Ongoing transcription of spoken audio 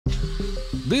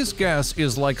This gas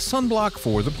is like sunblock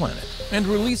for the planet, and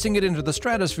releasing it into the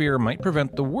stratosphere might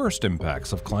prevent the worst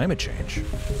impacts of climate change.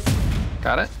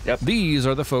 Got it? Yep. These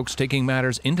are the folks taking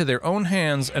matters into their own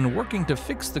hands and working to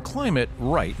fix the climate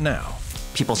right now.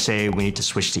 People say we need to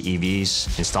switch to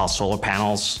EVs, install solar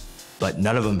panels, but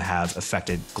none of them have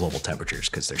affected global temperatures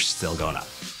because they're still going up.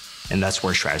 And that's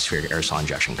where stratospheric aerosol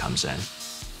injection comes in.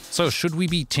 So should we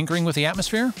be tinkering with the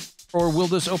atmosphere? Or will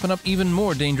this open up even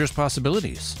more dangerous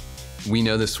possibilities? We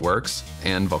know this works,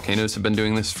 and volcanoes have been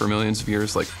doing this for millions of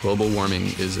years. Like, global warming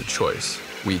is a choice.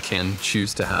 We can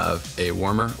choose to have a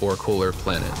warmer or cooler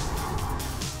planet.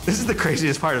 This is the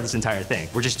craziest part of this entire thing.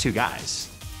 We're just two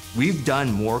guys. We've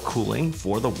done more cooling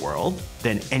for the world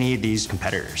than any of these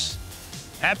competitors.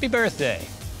 Happy birthday.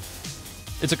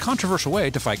 It's a controversial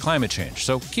way to fight climate change,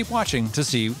 so keep watching to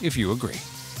see if you agree.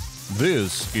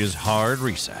 This is Hard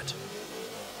Reset.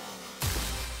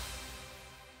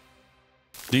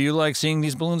 Do you like seeing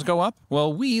these balloons go up?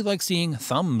 Well, we like seeing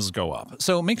thumbs go up,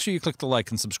 so make sure you click the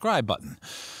like and subscribe button,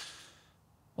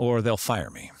 or they'll fire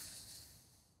me.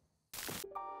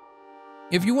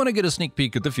 If you want to get a sneak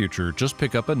peek at the future, just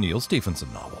pick up a Neal Stephenson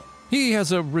novel. He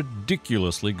has a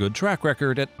ridiculously good track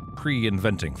record at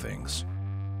pre-inventing things,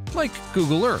 like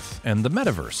Google Earth and the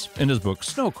metaverse in his book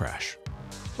Snow Crash,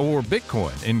 or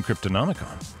Bitcoin in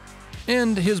Cryptonomicon.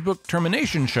 And his book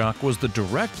Termination Shock was the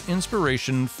direct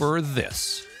inspiration for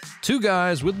this. Two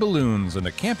guys with balloons and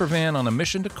a camper van on a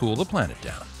mission to cool the planet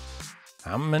down.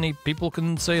 How many people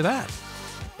can say that?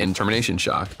 In Termination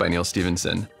Shock by Neal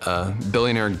Stephenson, a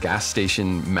billionaire gas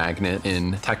station magnate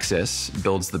in Texas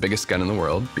builds the biggest gun in the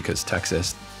world, because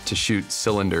Texas, to shoot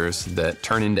cylinders that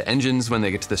turn into engines when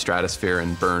they get to the stratosphere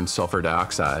and burn sulfur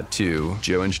dioxide to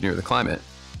geoengineer the climate.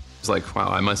 It's like, wow,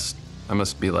 I must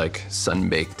be like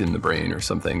sun-baked in the brain or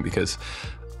something, because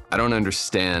I don't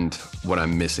understand what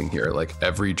I'm missing here. Like,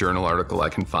 every journal article I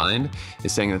can find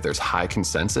is saying that there's high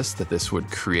consensus that this would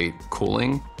create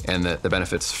cooling and that the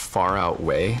benefits far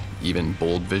outweigh even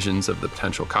bold visions of the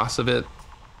potential costs of it.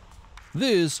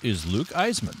 This is Luke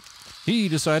Eisman. He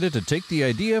decided to take the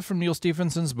idea from Neal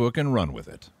Stephenson's book and run with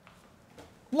it.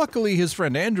 Luckily, his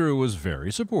friend Andrew was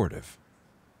very supportive.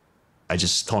 I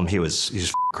just told him he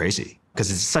was crazy, because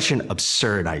it's such an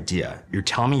absurd idea. You're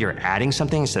telling me you're adding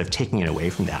something instead of taking it away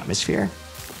from the atmosphere?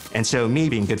 And so, me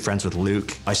being good friends with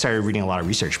Luke, I started reading a lot of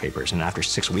research papers, and after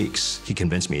 6 weeks, he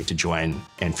convinced me to join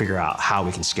and figure out how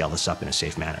we can scale this up in a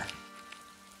safe manner.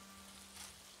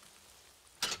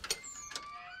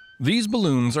 These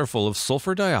balloons are full of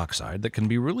sulfur dioxide that can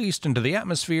be released into the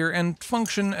atmosphere and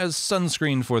function as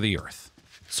sunscreen for the Earth.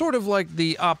 Sort of like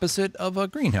the opposite of a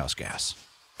greenhouse gas.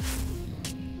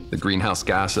 The greenhouse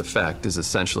gas effect is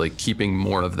essentially keeping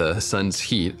more of the sun's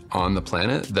heat on the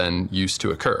planet than used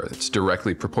to occur. It's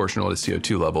directly proportional to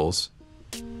CO2 levels.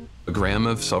 A gram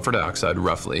of sulfur dioxide,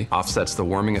 roughly, offsets the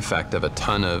warming effect of a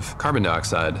ton of carbon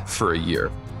dioxide for a year.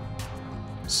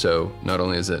 So not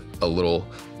only is it a little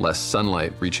less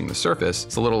sunlight reaching the surface,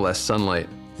 it's a little less sunlight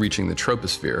reaching the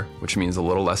troposphere, which means a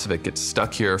little less of it gets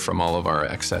stuck here from all of our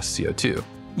excess CO2.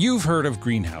 You've heard of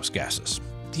greenhouse gases.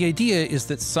 The idea is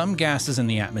that some gases in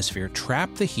the atmosphere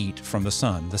trap the heat from the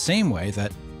sun the same way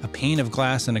that a pane of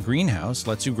glass in a greenhouse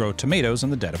lets you grow tomatoes in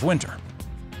the dead of winter.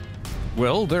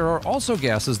 Well, there are also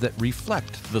gases that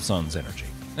reflect the sun's energy,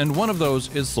 and one of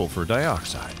those is sulfur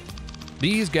dioxide.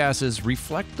 These gases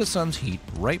reflect the sun's heat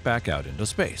right back out into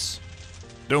space.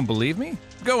 Don't believe me?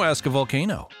 Go ask a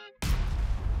volcano.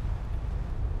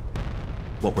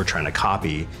 What we're trying to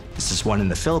copy is this one in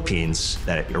the Philippines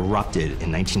that erupted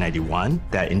in 1991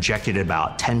 that injected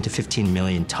about 10 to 15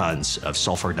 million tons of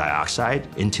sulfur dioxide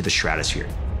into the stratosphere.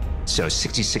 So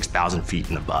 66,000 feet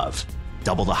and above,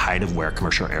 double the height of where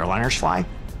commercial airliners fly.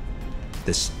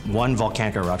 This one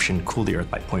volcanic eruption cooled the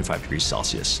Earth by 0.5 degrees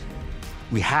Celsius.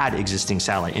 We had existing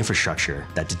satellite infrastructure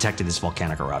that detected this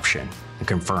volcanic eruption and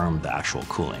confirmed the actual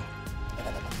cooling.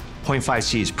 0.5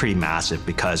 C is pretty massive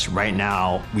because right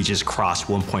now we just crossed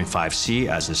 1.5 C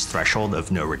as this threshold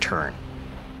of no return.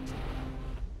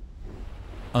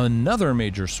 Another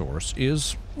major source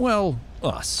is, well,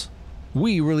 us.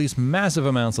 We release massive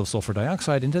amounts of sulfur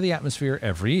dioxide into the atmosphere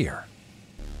every year.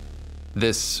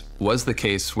 This was the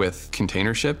case with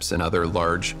container ships and other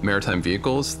large maritime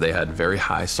vehicles. They had very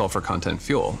high sulfur content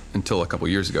fuel until a couple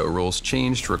years ago. Rules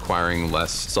changed requiring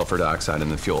less sulfur dioxide in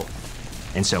the fuel.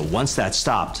 And so once that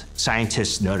stopped,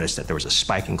 scientists noticed that there was a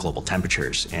spike in global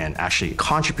temperatures and actually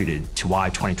contributed to why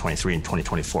 2023 and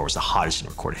 2024 was the hottest in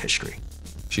recorded history.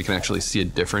 You can actually see a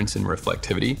difference in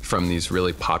reflectivity from these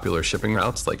really popular shipping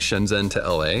routes like Shenzhen to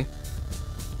LA.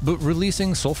 But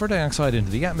releasing sulfur dioxide into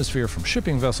the atmosphere from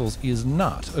shipping vessels is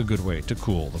not a good way to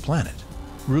cool the planet.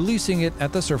 Releasing it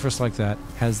at the surface like that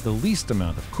has the least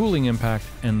amount of cooling impact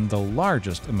and the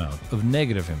largest amount of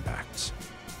negative impacts.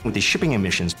 With the shipping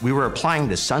emissions, we were applying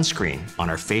the sunscreen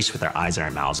on our face with our eyes and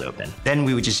our mouths open. Then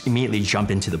we would just immediately jump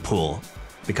into the pool,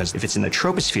 because if it's in the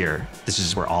troposphere, this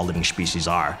is where all living species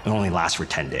are, it only lasts for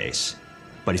 10 days.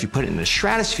 But if you put it in the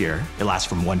stratosphere, it lasts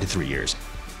from 1 to 3 years.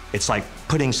 It's like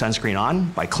putting sunscreen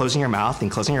on by closing your mouth and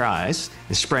closing your eyes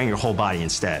and spraying your whole body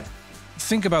instead.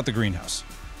 Think about the greenhouse.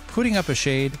 Putting up a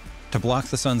shade to block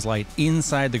the sun's light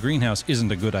inside the greenhouse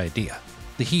isn't a good idea.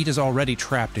 The heat is already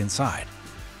trapped inside.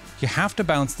 You have to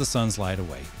bounce the sun's light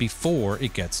away before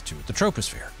it gets to the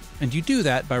troposphere. And you do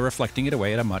that by reflecting it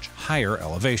away at a much higher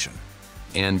elevation.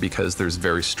 And because there's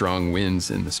very strong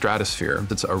winds in the stratosphere,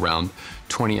 it's around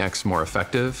 20x more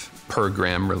effective per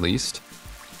gram released.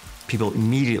 People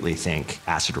immediately think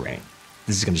acid rain.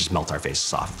 This is going to just melt our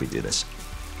faces off if we do this.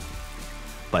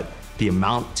 But the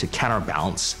amount to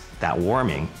counterbalance that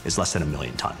warming is less than 1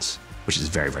 million tons, which is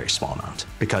a very, very small amount.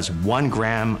 Because 1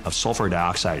 gram of sulfur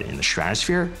dioxide in the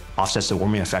stratosphere offsets the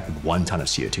warming effect of 1 ton of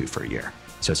CO2 for a year.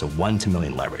 So it's a 1 to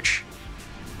million leverage.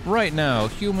 Right now,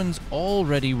 humans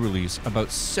already release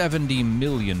about 70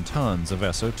 million tons of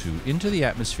SO2 into the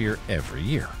atmosphere every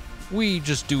year. We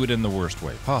just do it in the worst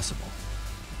way possible.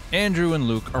 Andrew and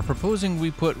Luke are proposing we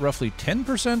put roughly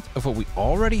 10% of what we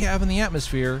already have in the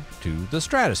atmosphere to the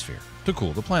stratosphere to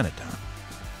cool the planet down.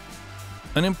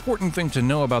 An important thing to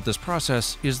know about this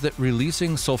process is that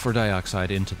releasing sulfur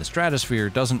dioxide into the stratosphere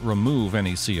doesn't remove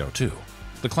any CO2.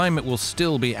 The climate will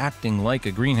still be acting like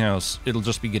a greenhouse, it'll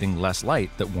just be getting less light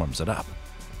that warms it up.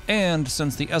 And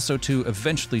since the SO2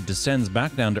 eventually descends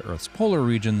back down to Earth's polar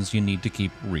regions, you need to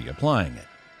keep reapplying it.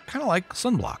 Kind of like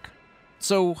sunblock.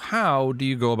 So how do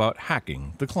you go about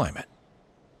hacking the climate?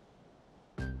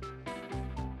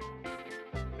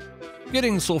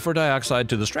 Getting sulfur dioxide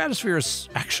to the stratosphere is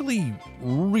actually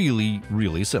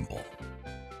really simple.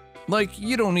 Like,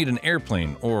 you don't need an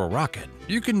airplane or a rocket.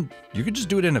 You can just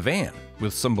do it in a van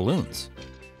with some balloons.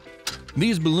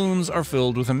 These balloons are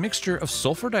filled with a mixture of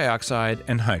sulfur dioxide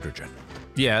and hydrogen.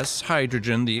 Yes,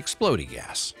 hydrogen, the explodey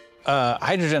gas.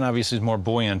 Hydrogen obviously is more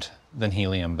buoyant than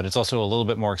helium, but it's also a little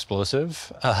bit more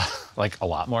explosive, like a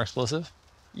lot more explosive.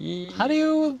 How do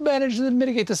you manage to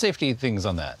mitigate the safety things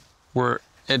on that?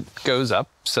 It goes up,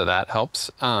 so that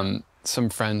helps. Some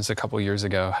friends a couple years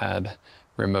ago had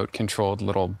remote-controlled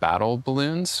little battle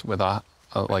balloons with a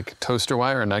like toaster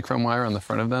wire, a nichrome wire on the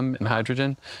front of them in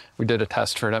hydrogen. We did a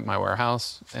test for it at my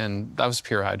warehouse, and that was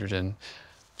pure hydrogen.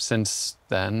 Since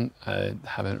then, I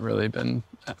haven't really been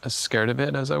as scared of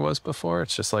it as I was before.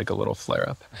 It's just like a little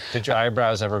flare-up. Did your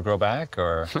eyebrows ever grow back,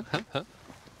 or?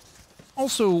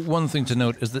 Also, one thing to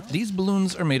note is that these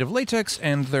balloons are made of latex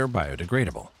and they're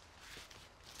biodegradable.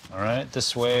 All right,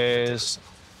 this weighs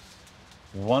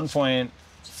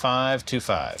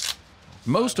 1.525.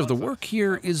 Most of the work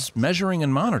here is measuring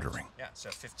and monitoring. Yeah,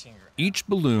 so 15 grams. Each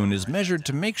balloon is measured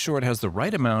to make sure it has the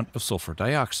right amount of sulfur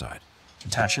dioxide.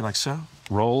 Attach it like so.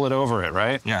 Roll it over it,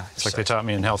 right? Yeah. It's like they taught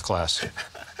me in health class.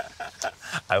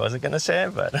 I wasn't going to say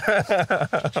it, but.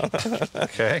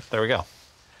 Okay, there we go.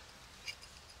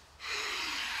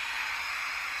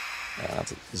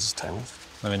 This is time.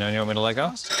 Let me know when you want me to let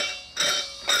go.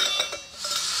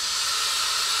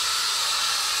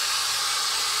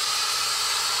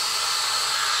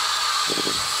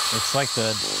 It's like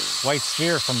the white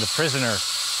sphere from The Prisoner.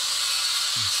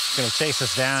 It's gonna chase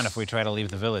us down if we try to leave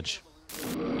the village.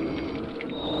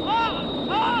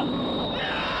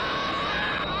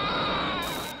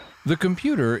 The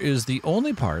computer is the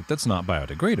only part that's not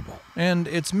biodegradable, and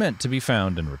it's meant to be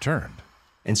found and returned.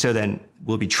 And so then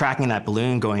we'll be tracking that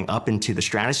balloon going up into the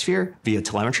stratosphere via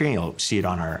telemetry, and you'll see it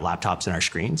on our laptops and our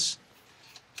screens.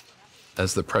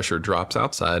 As the pressure drops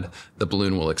outside, the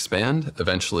balloon will expand.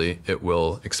 Eventually, it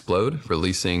will explode,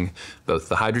 releasing both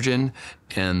the hydrogen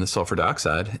and the sulfur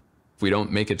dioxide. If we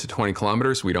don't make it to 20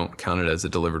 kilometers, we don't count it as a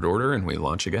delivered order, and we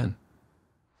launch again.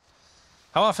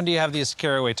 How often do you have these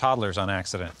carry away toddlers on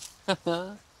accident?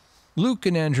 Luke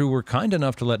and Andrew were kind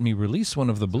enough to let me release one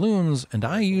of the balloons, and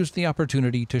I used the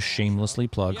opportunity to shamelessly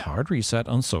plug Hard Reset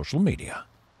on social media.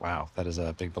 Wow, that is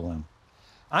a big balloon.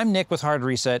 I'm Nick with Hard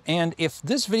Reset, and if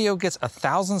this video gets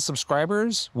 1,000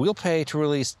 subscribers, we'll pay to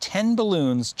release 10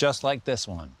 balloons just like this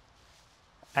one.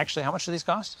 Actually, how much do these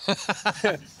cost?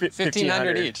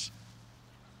 $1,500 each.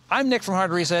 I'm Nick from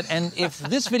Hard Reset, and if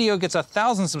this video gets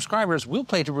 1,000 subscribers, we'll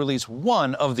pay to release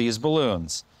one of these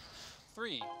balloons.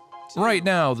 3, 2, Right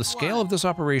now, the scale of this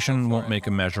operation won't make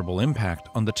a measurable impact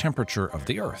on the temperature of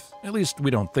the Earth. At least,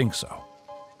 we don't think so.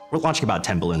 We're launching about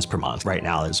 10 balloons per month. Right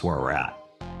now is where we're at.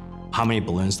 How many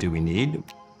balloons do we need?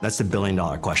 That's the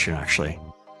billion-dollar question, actually.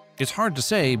 It's hard to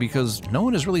say because no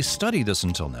one has really studied this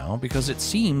until now because it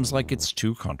seems like it's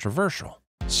too controversial.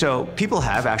 So people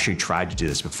have actually tried to do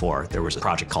this before. There was a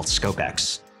project called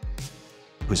ScopeX,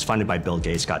 who was funded by Bill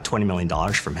Gates, got $20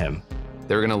 million from him.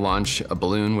 They were going to launch a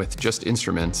balloon with just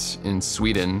instruments in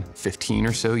Sweden 15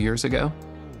 or so years ago.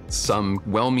 Some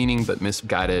well-meaning but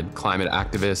misguided climate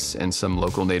activists and some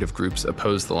local native groups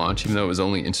opposed the launch, even though it was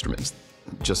only instruments.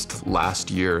 Just last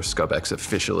year, ScopeX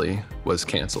officially was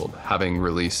canceled, having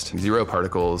released 0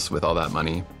 particles with all that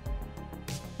money.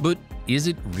 But is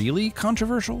it really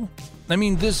controversial? I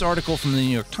mean, this article from the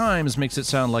New York Times makes it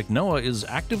sound like NOAA is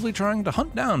actively trying to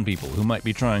hunt down people who might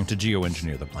be trying to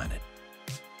geoengineer the planet.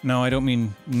 No, I don't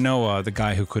mean NOAA, the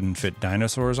guy who couldn't fit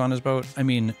dinosaurs on his boat. I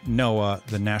mean NOAA,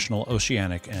 the National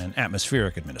Oceanic and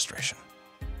Atmospheric Administration.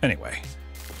 Anyway,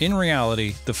 in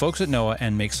reality, the folks at NOAA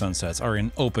and Make Sunsets are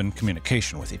in open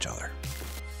communication with each other.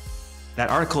 That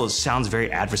article sounds very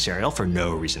adversarial for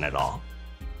no reason at all.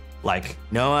 Like,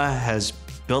 NOAA has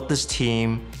built this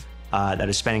team that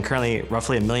is spending currently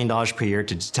roughly $1 million per year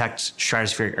to detect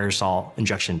stratospheric aerosol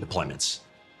injection deployments.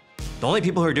 The only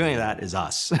people who are doing that is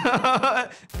us.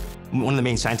 One of the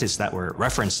main scientists that were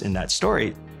referenced in that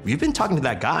story, we've been talking to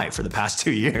that guy for the past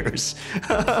 2 years.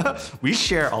 We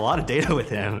share a lot of data with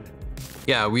him.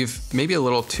 Yeah, we've maybe a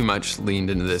little too much leaned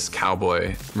into this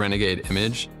cowboy renegade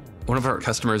image. One of our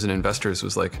customers and investors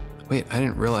was like, wait, I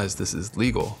didn't realize this is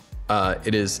legal.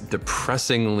 It is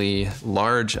depressingly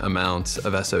large amounts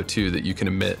of SO2 that you can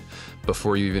emit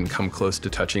before you even come close to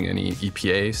touching any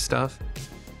EPA stuff.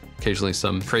 Occasionally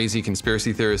some crazy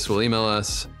conspiracy theorists will email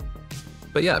us.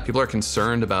 But yeah, people are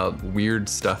concerned about weird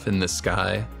stuff in the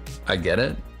sky. I get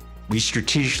it. We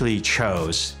strategically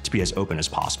chose to be as open as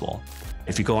possible.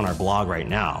 If you go on our blog right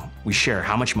now, we share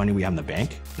how much money we have in the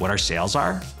bank, what our sales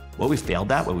are, what we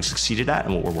failed at, what we succeeded at,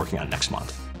 and what we're working on next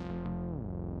month.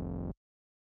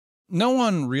 No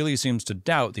one really seems to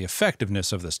doubt the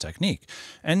effectiveness of this technique,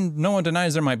 and no one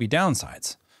denies there might be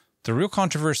downsides. The real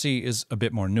controversy is a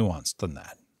bit more nuanced than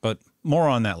that, but more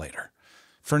on that later.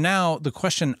 For now, the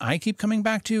question I keep coming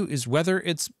back to is whether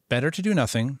it's better to do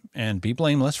nothing and be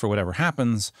blameless for whatever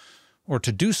happens, or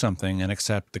to do something and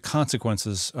accept the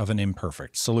consequences of an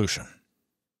imperfect solution.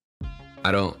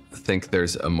 I don't think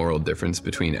there's a moral difference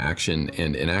between action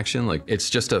and inaction. Like, it's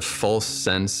just a false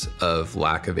sense of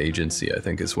lack of agency, I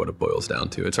think, is what it boils down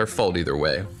to. It's our fault either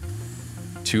way.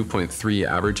 2.3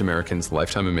 average Americans'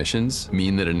 lifetime emissions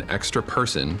mean that an extra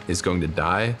person is going to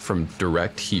die from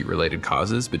direct heat-related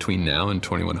causes between now and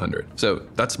 2100. So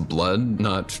that's blood,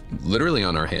 not literally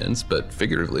on our hands, but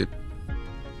figuratively.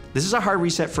 This is a hard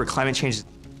reset for climate change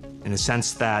in the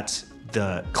sense that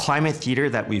the climate theater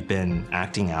that we've been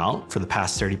acting out for the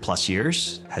past 30 plus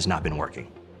years has not been working.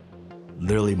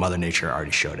 Literally, Mother Nature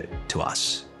already showed it to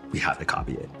us. We have to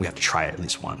copy it. We have to try it at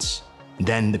least once.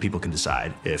 Then the people can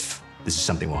decide if this is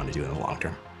something we want to do in the long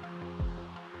term.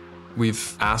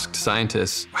 We've asked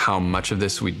scientists how much of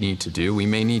this we need to do. We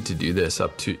may need to do this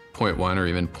up to 0.1 or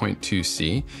even 0.2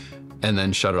 C, and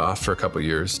then shut it off for a couple of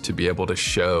years to be able to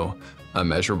show a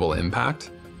measurable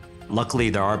impact. Luckily,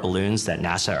 there are balloons that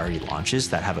NASA already launches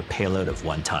that have a payload of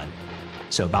 1 ton.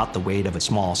 So about the weight of a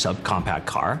small subcompact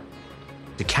car.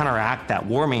 To counteract that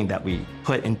warming that we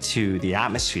put into the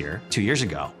atmosphere 2 years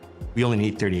ago, we only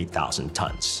need 38,000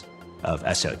 tons of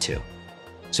SO2.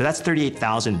 So that's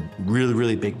 38,000 really,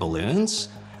 really big balloons,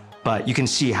 but you can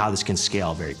see how this can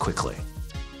scale very quickly.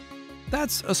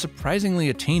 That's a surprisingly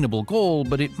attainable goal,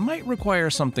 but it might require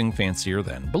something fancier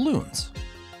than balloons.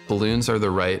 Balloons are the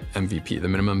right MVP, the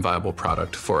minimum viable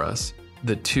product for us.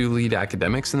 The 2 lead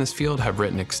academics in this field have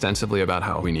written extensively about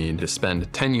how we need to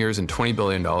spend 10 years and $20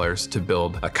 billion to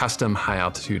build a custom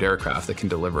high-altitude aircraft that can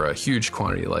deliver a huge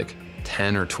quantity, like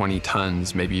 10 or 20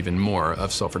 tons, maybe even more,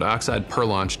 of sulfur dioxide per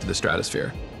launch to the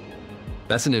stratosphere.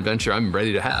 That's an adventure I'm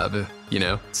ready to have. You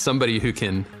know, somebody who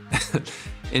can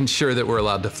ensure that we're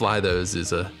allowed to fly those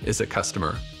is a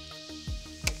customer.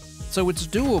 So it's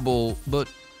doable, but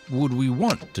would we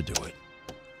want to do it?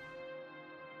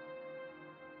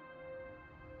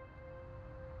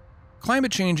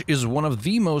 Climate change is one of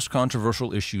the most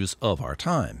controversial issues of our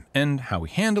time, and how we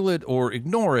handle it or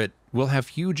ignore it will have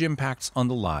huge impacts on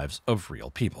the lives of real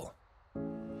people.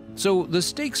 So the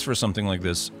stakes for something like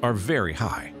this are very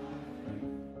high.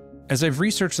 As I've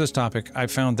researched this topic,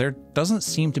 I've found there doesn't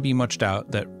seem to be much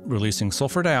doubt that releasing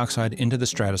sulfur dioxide into the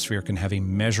stratosphere can have a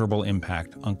measurable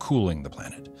impact on cooling the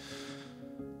planet.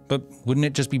 But wouldn't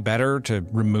it just be better to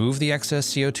remove the excess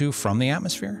CO2 from the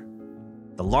atmosphere?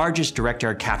 The largest direct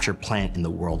air capture plant in the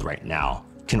world right now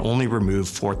can only remove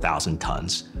 4,000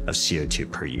 tons of CO2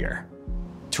 per year.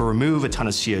 To remove a ton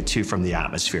of CO2 from the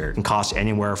atmosphere can cost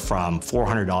anywhere from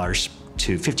 $400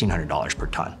 to $1,500 per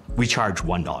ton. We charge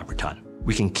 $1 per ton.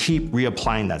 We can keep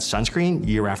reapplying that sunscreen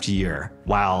year after year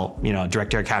while,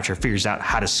 direct air capture figures out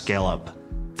how to scale up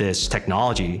this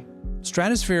technology.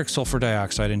 Stratospheric sulfur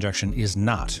dioxide injection is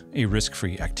not a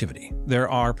risk-free activity. There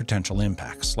are potential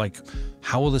impacts, like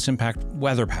how will this impact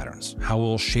weather patterns? How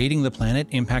will shading the planet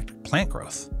impact plant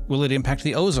growth? Will it impact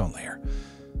the ozone layer?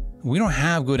 We don't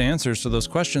have good answers to those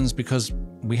questions because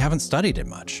we haven't studied it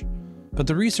much. But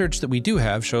the research that we do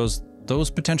have shows those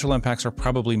potential impacts are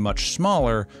probably much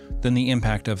smaller than the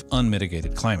impact of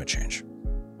unmitigated climate change.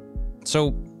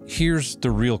 So here's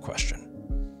the real question.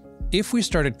 If we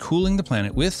started cooling the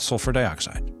planet with sulfur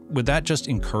dioxide, would that just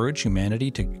encourage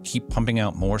humanity to keep pumping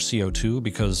out more CO2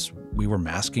 because we were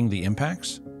masking the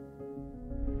impacts?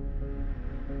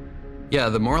 Yeah,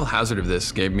 the moral hazard of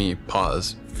this gave me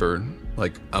pause for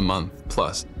like a month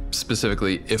plus.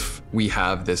 Specifically, if we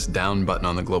have this down button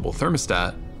on the global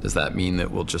thermostat, does that mean that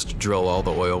we'll just drill all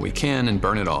the oil we can and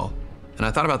burn it all? And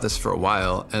I thought about this for a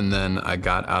while, and then I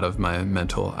got out of my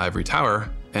mental ivory tower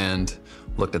and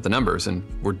looked at the numbers, and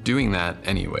we're doing that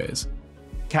anyways.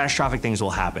 Catastrophic things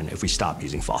will happen if we stop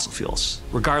using fossil fuels,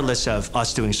 regardless of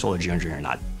us doing solar geoengineering or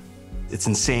not. It's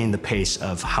insane the pace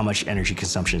of how much energy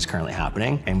consumption is currently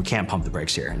happening, and we can't pump the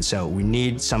brakes here. And so we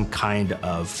need some kind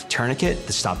of tourniquet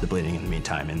to stop the bleeding in the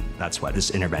meantime, and that's what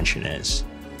this intervention is.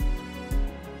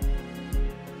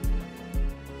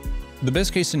 The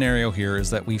best case scenario here is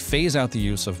that we phase out the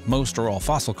use of most or all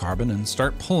fossil carbon and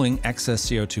start pulling excess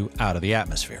CO2 out of the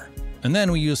atmosphere. And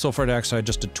then we use sulfur dioxide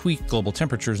just to tweak global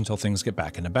temperatures until things get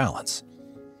back into balance.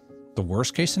 The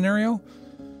worst case scenario?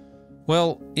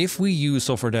 Well, if we use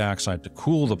sulfur dioxide to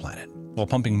cool the planet while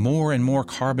pumping more and more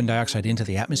carbon dioxide into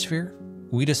the atmosphere,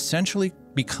 we'd essentially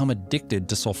become addicted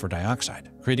to sulfur dioxide,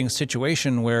 creating a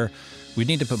situation where we'd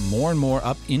need to put more and more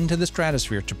up into the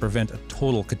stratosphere to prevent a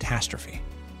total catastrophe.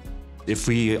 If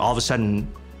we all of a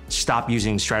sudden stop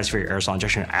using stratospheric aerosol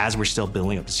injection as we're still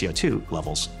building up the CO2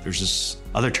 levels, there's this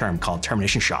other term called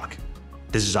termination shock.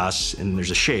 This is us, and there's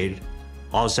a shade.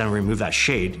 All of a sudden, we remove that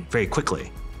shade very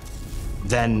quickly.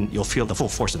 Then you'll feel the full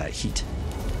force of that heat.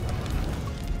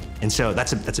 And so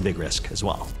that's a big risk as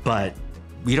well. But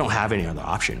we don't have any other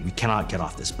option. We cannot get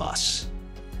off this bus.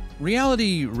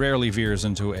 Reality rarely veers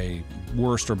into a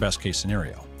worst or best case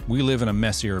scenario. We live in a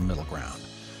messier middle ground.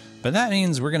 But that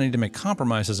means we're going to need to make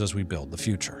compromises as we build the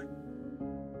future.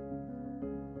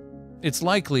 It's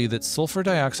likely that sulfur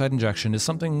dioxide injection is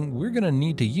something we're going to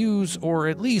need to use or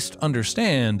at least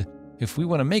understand if we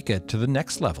want to make it to the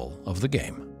next level of the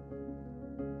game.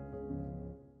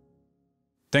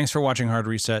 Thanks for watching Hard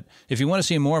Reset. If you want to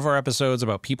see more of our episodes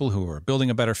about people who are building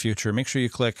a better future, make sure you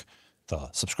click the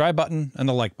subscribe button and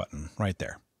the like button right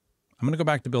there. I'm going to go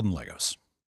back to building Legos.